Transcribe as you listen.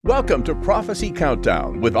Welcome to Prophecy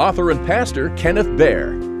Countdown with author and pastor Kenneth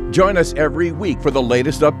Baer. Join us every week for the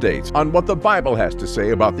latest updates on what the Bible has to say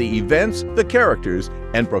about the events, the characters,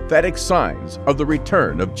 and prophetic signs of the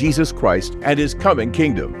return of Jesus Christ and His coming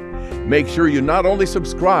kingdom. Make sure you not only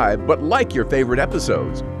subscribe, but like your favorite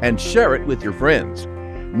episodes and share it with your friends.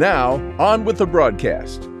 Now, on with the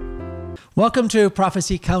broadcast. Welcome to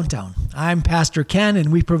Prophecy Countdown. I'm Pastor Ken,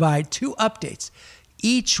 and we provide two updates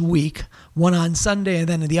each week, one on Sunday and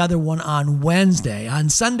then the other one on Wednesday. On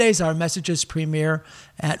Sundays, our messages premiere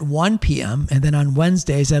at 1 p.m. and then on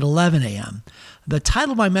Wednesdays at 11 a.m. The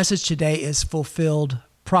title of my message today is Fulfilled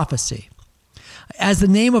Prophecy. As the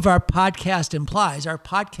name of our podcast implies, our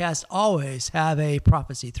podcasts always have a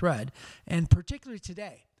prophecy thread, and particularly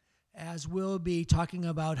today, as we'll be talking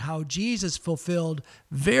about how Jesus fulfilled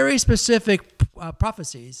very specific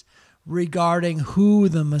prophecies regarding who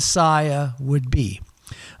the Messiah would be.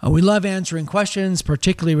 We love answering questions,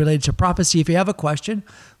 particularly related to prophecy. If you have a question,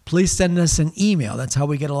 please send us an email. That's how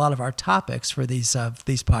we get a lot of our topics for these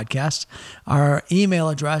podcasts. Our email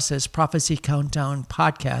address is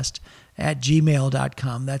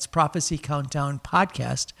prophecycountdownpodcast@gmail.com. That's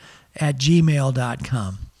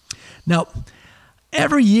prophecycountdownpodcast@gmail.com. Now,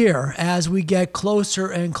 every year, as we get closer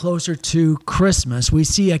and closer to Christmas, we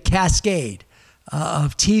see a cascade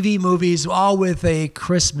of TV movies, all with a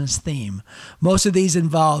Christmas theme. Most of these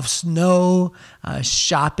involve snow,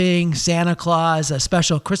 shopping, Santa Claus, a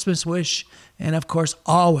special Christmas wish, and of course,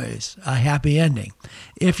 always a happy ending.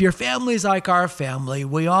 If your family's like our family,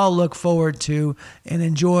 we all look forward to and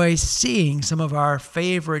enjoy seeing some of our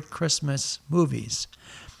favorite Christmas movies.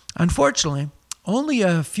 Unfortunately, only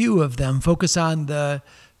a few of them focus on the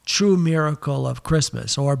true miracle of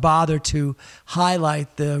Christmas or bother to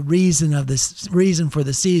highlight the reason for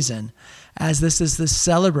the season, as this is the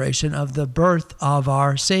celebration of the birth of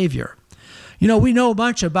our Savior. You know, we know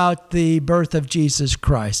much about the birth of Jesus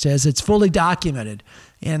Christ as it's fully documented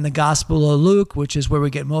in the Gospel of Luke, which is where we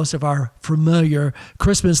get most of our familiar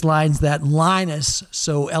Christmas lines that Linus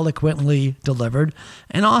so eloquently delivered,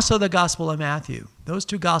 and also the Gospel of Matthew. Those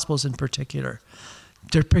two Gospels in particularly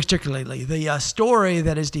the story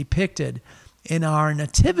that is depicted in our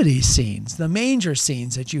nativity scenes, the manger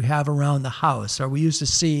scenes that you have around the house, or we used to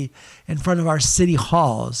see in front of our city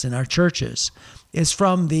halls in our churches, is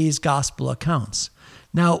from these gospel accounts.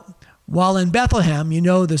 Now, while in Bethlehem, you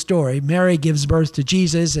know the story, Mary gives birth to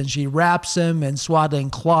Jesus and she wraps him in swaddling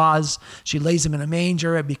cloths. She lays him in a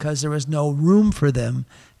manger because there was no room for them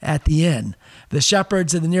at the inn. The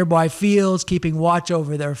shepherds in the nearby fields, keeping watch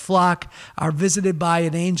over their flock, are visited by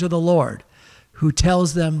an angel of the Lord who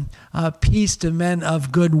tells them peace to men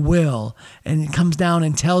of good will, and comes down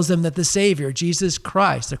and tells them that the Savior, Jesus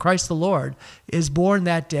Christ, the Christ the Lord, is born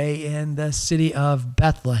that day in the city of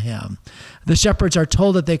Bethlehem. The shepherds are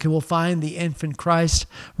told that they will find the infant Christ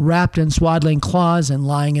wrapped in swaddling cloths and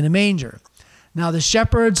lying in a manger. Now the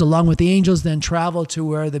shepherds, along with the angels, then travel to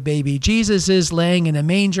where the baby Jesus is laying in a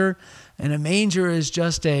manger. And a manger is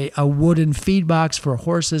just a wooden feed box for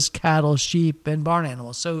horses, cattle, sheep, and barn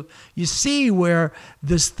animals. So you see where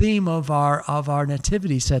this theme of our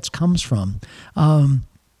nativity sets comes from.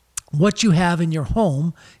 What you have in your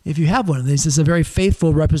home, if you have one of these, is a very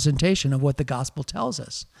faithful representation of what the gospel tells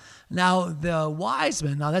us. Now, the wise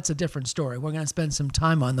men, now that's a different story. We're going to spend some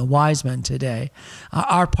time on the wise men today,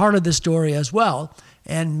 are part of the story as well.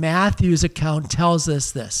 And Matthew's account tells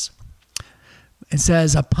us this. It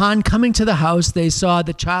says, upon coming to the house, they saw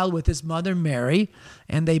the child with his mother Mary,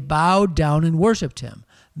 and they bowed down and worshiped him.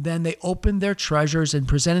 Then they opened their treasures and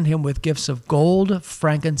presented him with gifts of gold,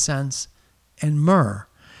 frankincense, and myrrh.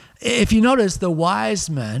 If you notice, the wise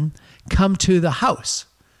men come to the house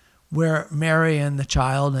where Mary and the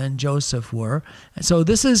child and Joseph were. And so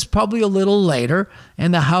this is probably a little later,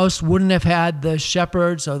 and the house wouldn't have had the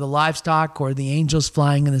shepherds or the livestock or the angels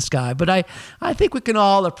flying in the sky. But I think we can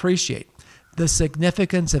all appreciate the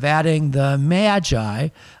significance of adding the Magi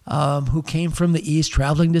who came from the east,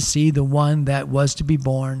 traveling to see the one that was to be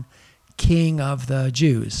born King of the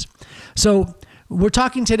Jews. So we're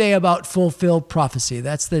talking today about fulfilled prophecy.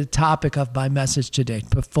 That's the topic of my message today,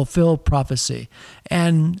 fulfilled prophecy.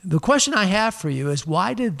 And the question I have for you is,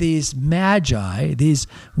 why did these Magi, these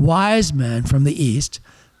wise men from the east,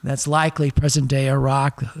 that's likely present-day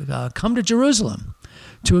Iraq, come to Jerusalem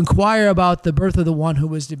to inquire about the birth of the one who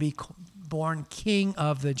was to be born King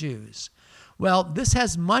of the Jews? Well, this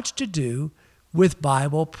has much to do with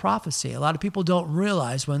Bible prophecy. A lot of people don't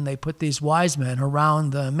realize when they put these wise men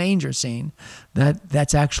around the manger scene that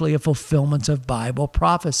that's actually a fulfillment of Bible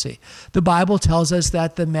prophecy. The Bible tells us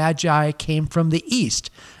that the Magi came from the east,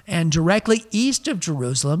 and directly east of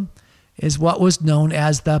Jerusalem is what was known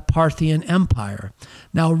as the Parthian Empire.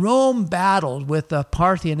 Now, Rome battled with the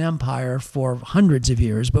Parthian Empire for hundreds of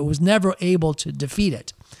years, but was never able to defeat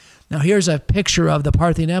it. Now, here's a picture of the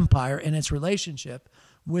Parthian Empire and its relationship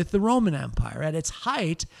with the Roman Empire. At its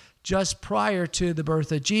height, just prior to the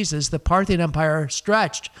birth of Jesus, the Parthian Empire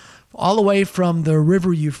stretched all the way from the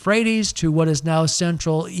river Euphrates to what is now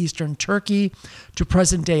central eastern Turkey, to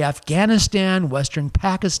present-day Afghanistan, western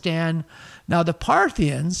Pakistan. Now, the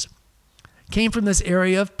Parthians came from this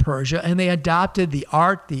area of Persia, and they adopted the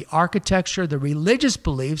art, the architecture, the religious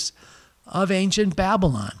beliefs of ancient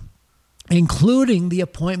Babylon, including the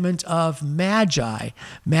appointment of magi.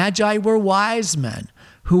 Magi were wise men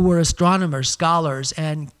who were astronomers, scholars,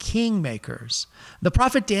 and kingmakers. The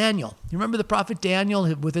prophet Daniel, you remember the prophet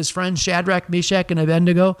Daniel with his friends Shadrach, Meshach, and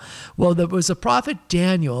Abednego? Well, there was a prophet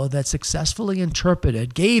Daniel that successfully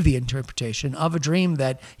gave the interpretation of a dream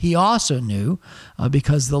that he also knew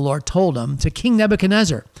because the Lord told him to King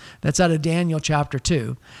Nebuchadnezzar. That's out of Daniel chapter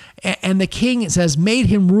 2. And the king, it says, made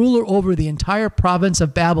him ruler over the entire province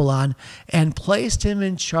of Babylon and placed him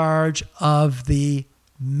in charge of the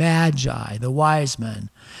magi, the wise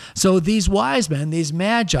men. So these wise men, these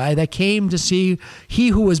magi that came to see he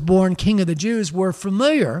who was born King of the Jews, were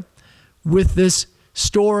familiar with this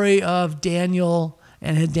story of Daniel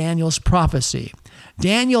and Daniel's prophecy.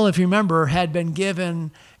 Daniel, if you remember, had been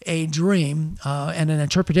given a dream and an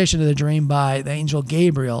interpretation of the dream by the angel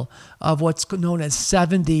Gabriel of what's known as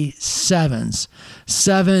 70 sevens.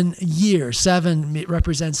 7 years. 7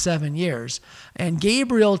 represents 7 years. And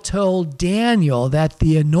Gabriel told Daniel that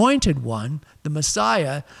the anointed one, the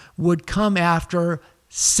Messiah, would come after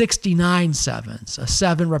 69 sevens. A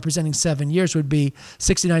 7 representing 7 years would be,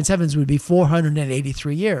 69 sevens would be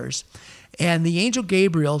 483 years. And the angel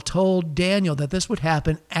Gabriel told Daniel that this would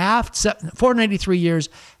happen after 483 years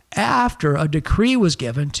after a decree was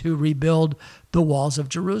given to rebuild the walls of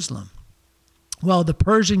Jerusalem. Well, the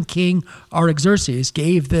Persian king Artaxerxes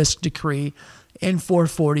gave this decree in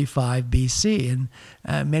 445 BC,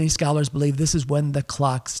 and many scholars believe this is when the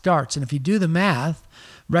clock starts. And if you do the math,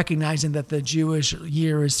 recognizing that the Jewish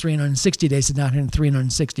year is 360 days and not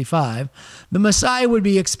 365, the Messiah would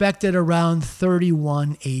be expected around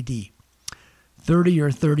 31 AD. 30 or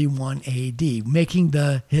 31 AD, making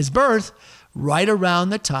his birth right around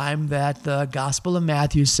the time that the Gospel of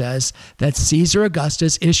Matthew says that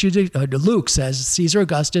Luke says Caesar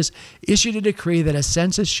Augustus issued a decree that a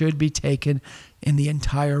census should be taken in the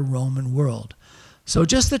entire Roman world. So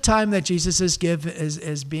just the time that Jesus is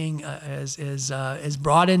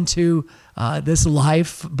brought into this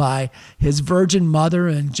life by his virgin mother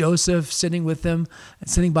and Joseph sitting with him,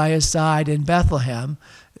 sitting by his side in Bethlehem,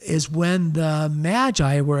 is when the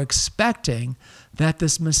Magi were expecting that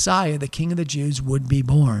this Messiah, the King of the Jews, would be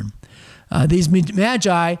born. These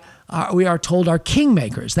Magi, we are told, are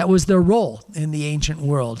kingmakers. That was their role in the ancient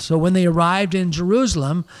world. So when they arrived in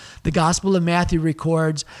Jerusalem, the Gospel of Matthew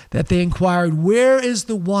records that they inquired, where is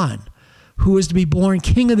the one who is to be born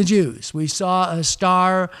King of the Jews? We saw a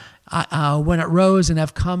star when it rose and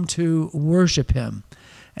have come to worship him.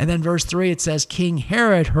 And then verse 3, it says, King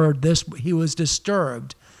Herod heard this, he was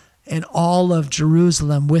disturbed, and all of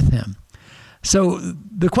Jerusalem with him. So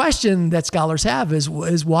the question that scholars have is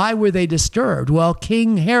why were they disturbed? Well,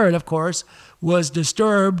 King Herod, of course, was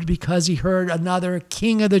disturbed because he heard another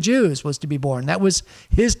King of the Jews was to be born. That was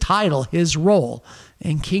his title, his role.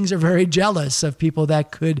 And kings are very jealous of people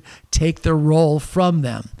that could take the role from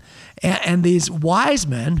them. And these wise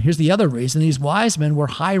men, here's the other reason, these wise men were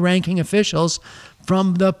high-ranking officials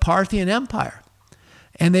from the Parthian Empire.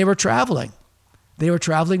 And they were traveling. They were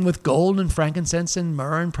traveling with gold and frankincense and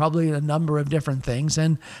myrrh and probably a number of different things.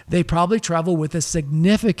 And they probably traveled with a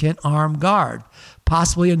significant armed guard,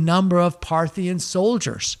 possibly a number of Parthian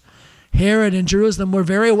soldiers. Herod and Jerusalem were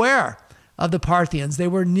very aware of the Parthians. They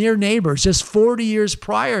were near neighbors. Just 40 years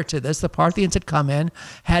prior to this, the Parthians had come in,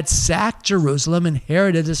 had sacked Jerusalem, and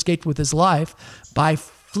Herod had escaped with his life by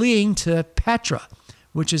fleeing to Petra,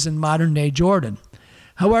 which is in modern-day Jordan.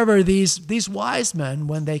 However, these wise men,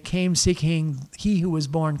 when they came seeking he who was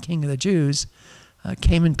born King of the Jews,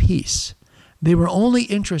 came in peace. They were only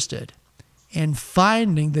interested in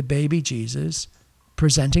finding the baby Jesus,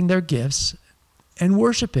 presenting their gifts, and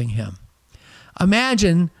worshiping him.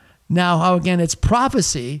 Imagine now how, again, it's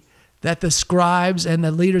prophecy that the scribes and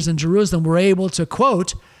the leaders in Jerusalem were able to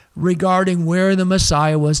quote regarding where the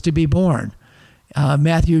Messiah was to be born.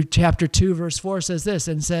 Matthew chapter 2, verse 4 says this,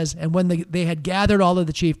 and says, and when they had gathered all of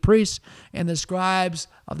the chief priests and the scribes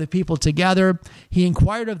of the people together, he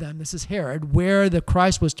inquired of them, this is Herod, where the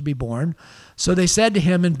Christ was to be born. So they said to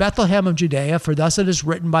him, in Bethlehem of Judea, for thus it is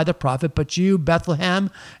written by the prophet, but you,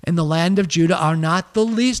 Bethlehem, in the land of Judah, are not the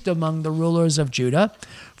least among the rulers of Judah,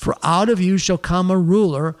 for out of you shall come a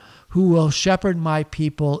ruler who will shepherd my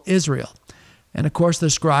people Israel. And of course, the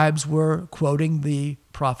scribes were quoting the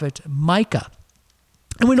prophet Micah.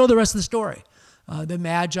 And we know the rest of the story. The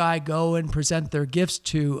Magi go and present their gifts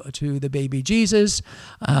to the baby Jesus,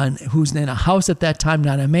 who's in a house at that time,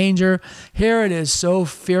 not a manger. Herod is so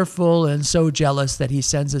fearful and so jealous that he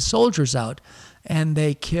sends his soldiers out, and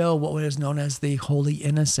they kill what was known as the holy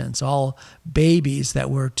innocents, all babies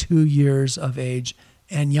that were 2 years of age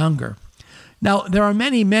and younger. Now, there are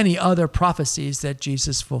many, many other prophecies that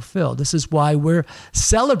Jesus fulfilled. This is why we're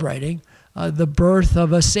celebrating the birth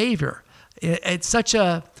of a Savior. It's such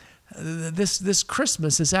this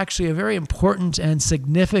Christmas is actually a very important and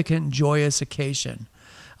significant, joyous occasion.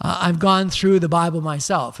 I've gone through the Bible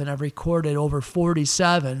myself, and I've recorded over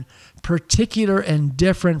 47 particular and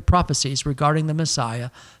different prophecies regarding the Messiah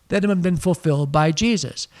that have been fulfilled by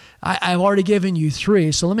Jesus. I've already given you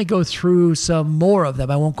 3, so let me go through some more of them.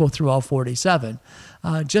 I won't go through all 47,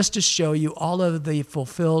 just to show you all of the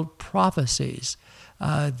fulfilled prophecies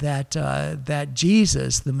that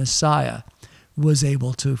Jesus, the Messiah, was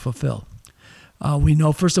able to fulfill. We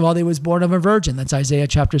know, first of all, that he was born of a virgin. That's Isaiah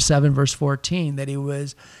chapter 7, verse 14, that he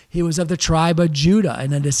was of the tribe of Judah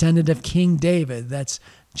and a descendant of King David. That's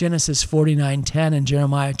Genesis 49:10 and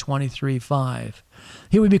Jeremiah 23:5.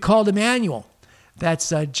 He would be called Emmanuel.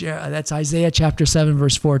 That's Isaiah chapter 7,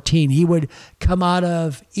 verse 14. He would come out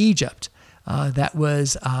of Egypt. That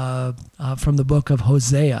was from the book of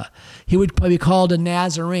Hosea. He would be called a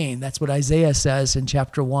Nazarene. That's what Isaiah says in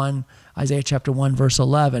Isaiah chapter 1, verse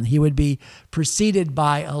 11. He would be preceded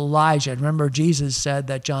by Elijah. Remember, Jesus said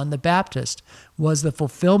that John the Baptist was the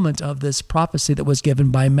fulfillment of this prophecy that was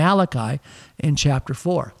given by Malachi in chapter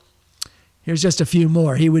 4. Here's just a few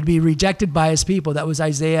more. He would be rejected by his people. That was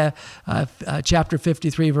Isaiah chapter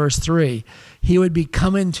 53, verse 3. He would be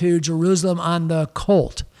coming to Jerusalem on the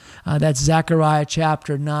colt. That's Zechariah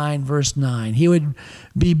chapter 9, verse 9. He would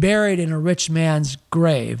be buried in a rich man's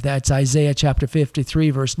grave. That's Isaiah chapter 53,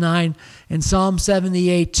 verse 9. In Psalm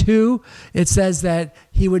 78, 2, it says that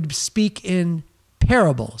he would speak in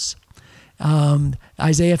parables.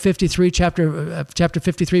 Isaiah 53, chapter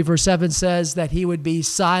 53, verse 7 says that he would be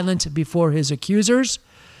silent before his accusers.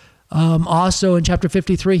 Also in chapter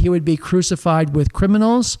 53, he would be crucified with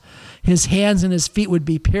criminals. His hands and his feet would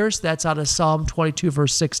be pierced. That's out of Psalm 22,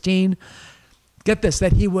 verse 16. Get this,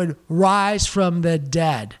 that he would rise from the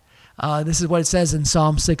dead. This is what it says in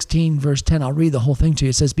Psalm 16, verse 10. I'll read the whole thing to you.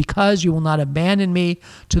 It says, because you will not abandon me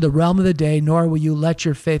to the realm of the day, nor will you let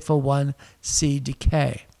your faithful one see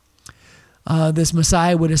decay. This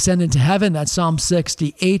Messiah would ascend into heaven. That's Psalm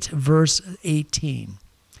 68, verse 18.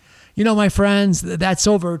 You know, my friends, that's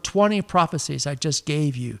over 20 prophecies I just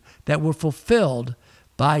gave you that were fulfilled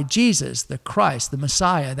by Jesus, the Christ, the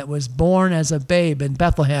Messiah, that was born as a babe in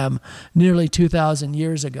Bethlehem nearly 2,000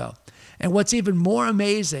 years ago. And what's even more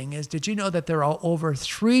amazing is, did you know that there are over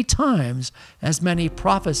 3 times as many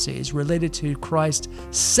prophecies related to Christ's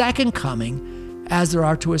second coming as there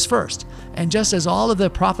are to his first? And just as all of the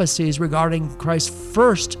prophecies regarding Christ's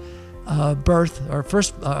first birth or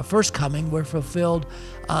first coming were fulfilled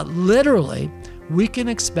literally, we can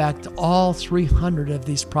expect all 300 of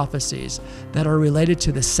these prophecies that are related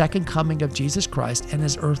to the second coming of Jesus Christ and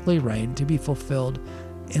his earthly reign to be fulfilled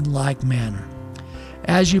in like manner.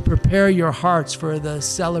 As you prepare your hearts for the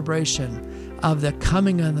celebration of the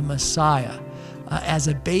coming of the Messiah as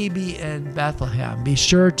a baby in Bethlehem, be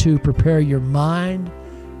sure to prepare your mind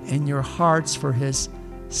and your hearts for his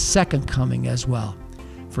second coming as well,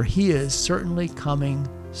 for he is certainly coming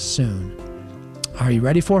soon. Are you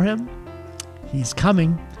ready for him? He's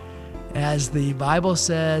coming. As the Bible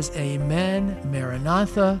says, Amen,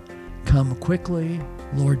 Maranatha, come quickly,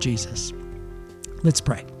 Lord Jesus. Let's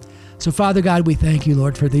pray. So, Father God, we thank you,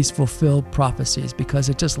 Lord, for these fulfilled prophecies, because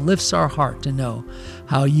it just lifts our heart to know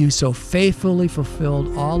how you so faithfully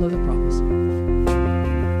fulfilled all of the prophecies.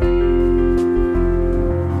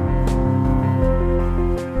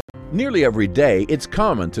 Nearly every day, it's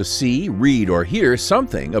common to see, read, or hear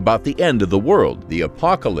something about the end of the world, the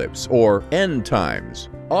apocalypse, or end times.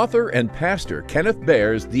 Author and pastor Kenneth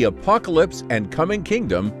Baer's The Apocalypse and Coming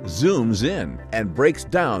Kingdom zooms in and breaks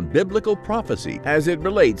down biblical prophecy as it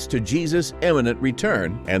relates to Jesus' imminent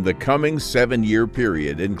return and the coming 7-year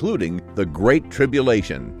period, including the Great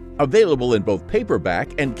Tribulation. Available in both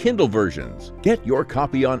paperback and Kindle versions. Get your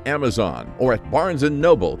copy on Amazon or at Barnes &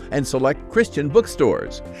 Noble and select Christian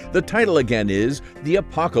bookstores. The title again is The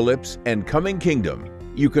Apocalypse and Coming Kingdom.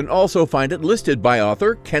 You can also find it listed by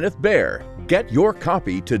author Kenneth Baer. Get your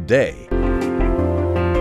copy today.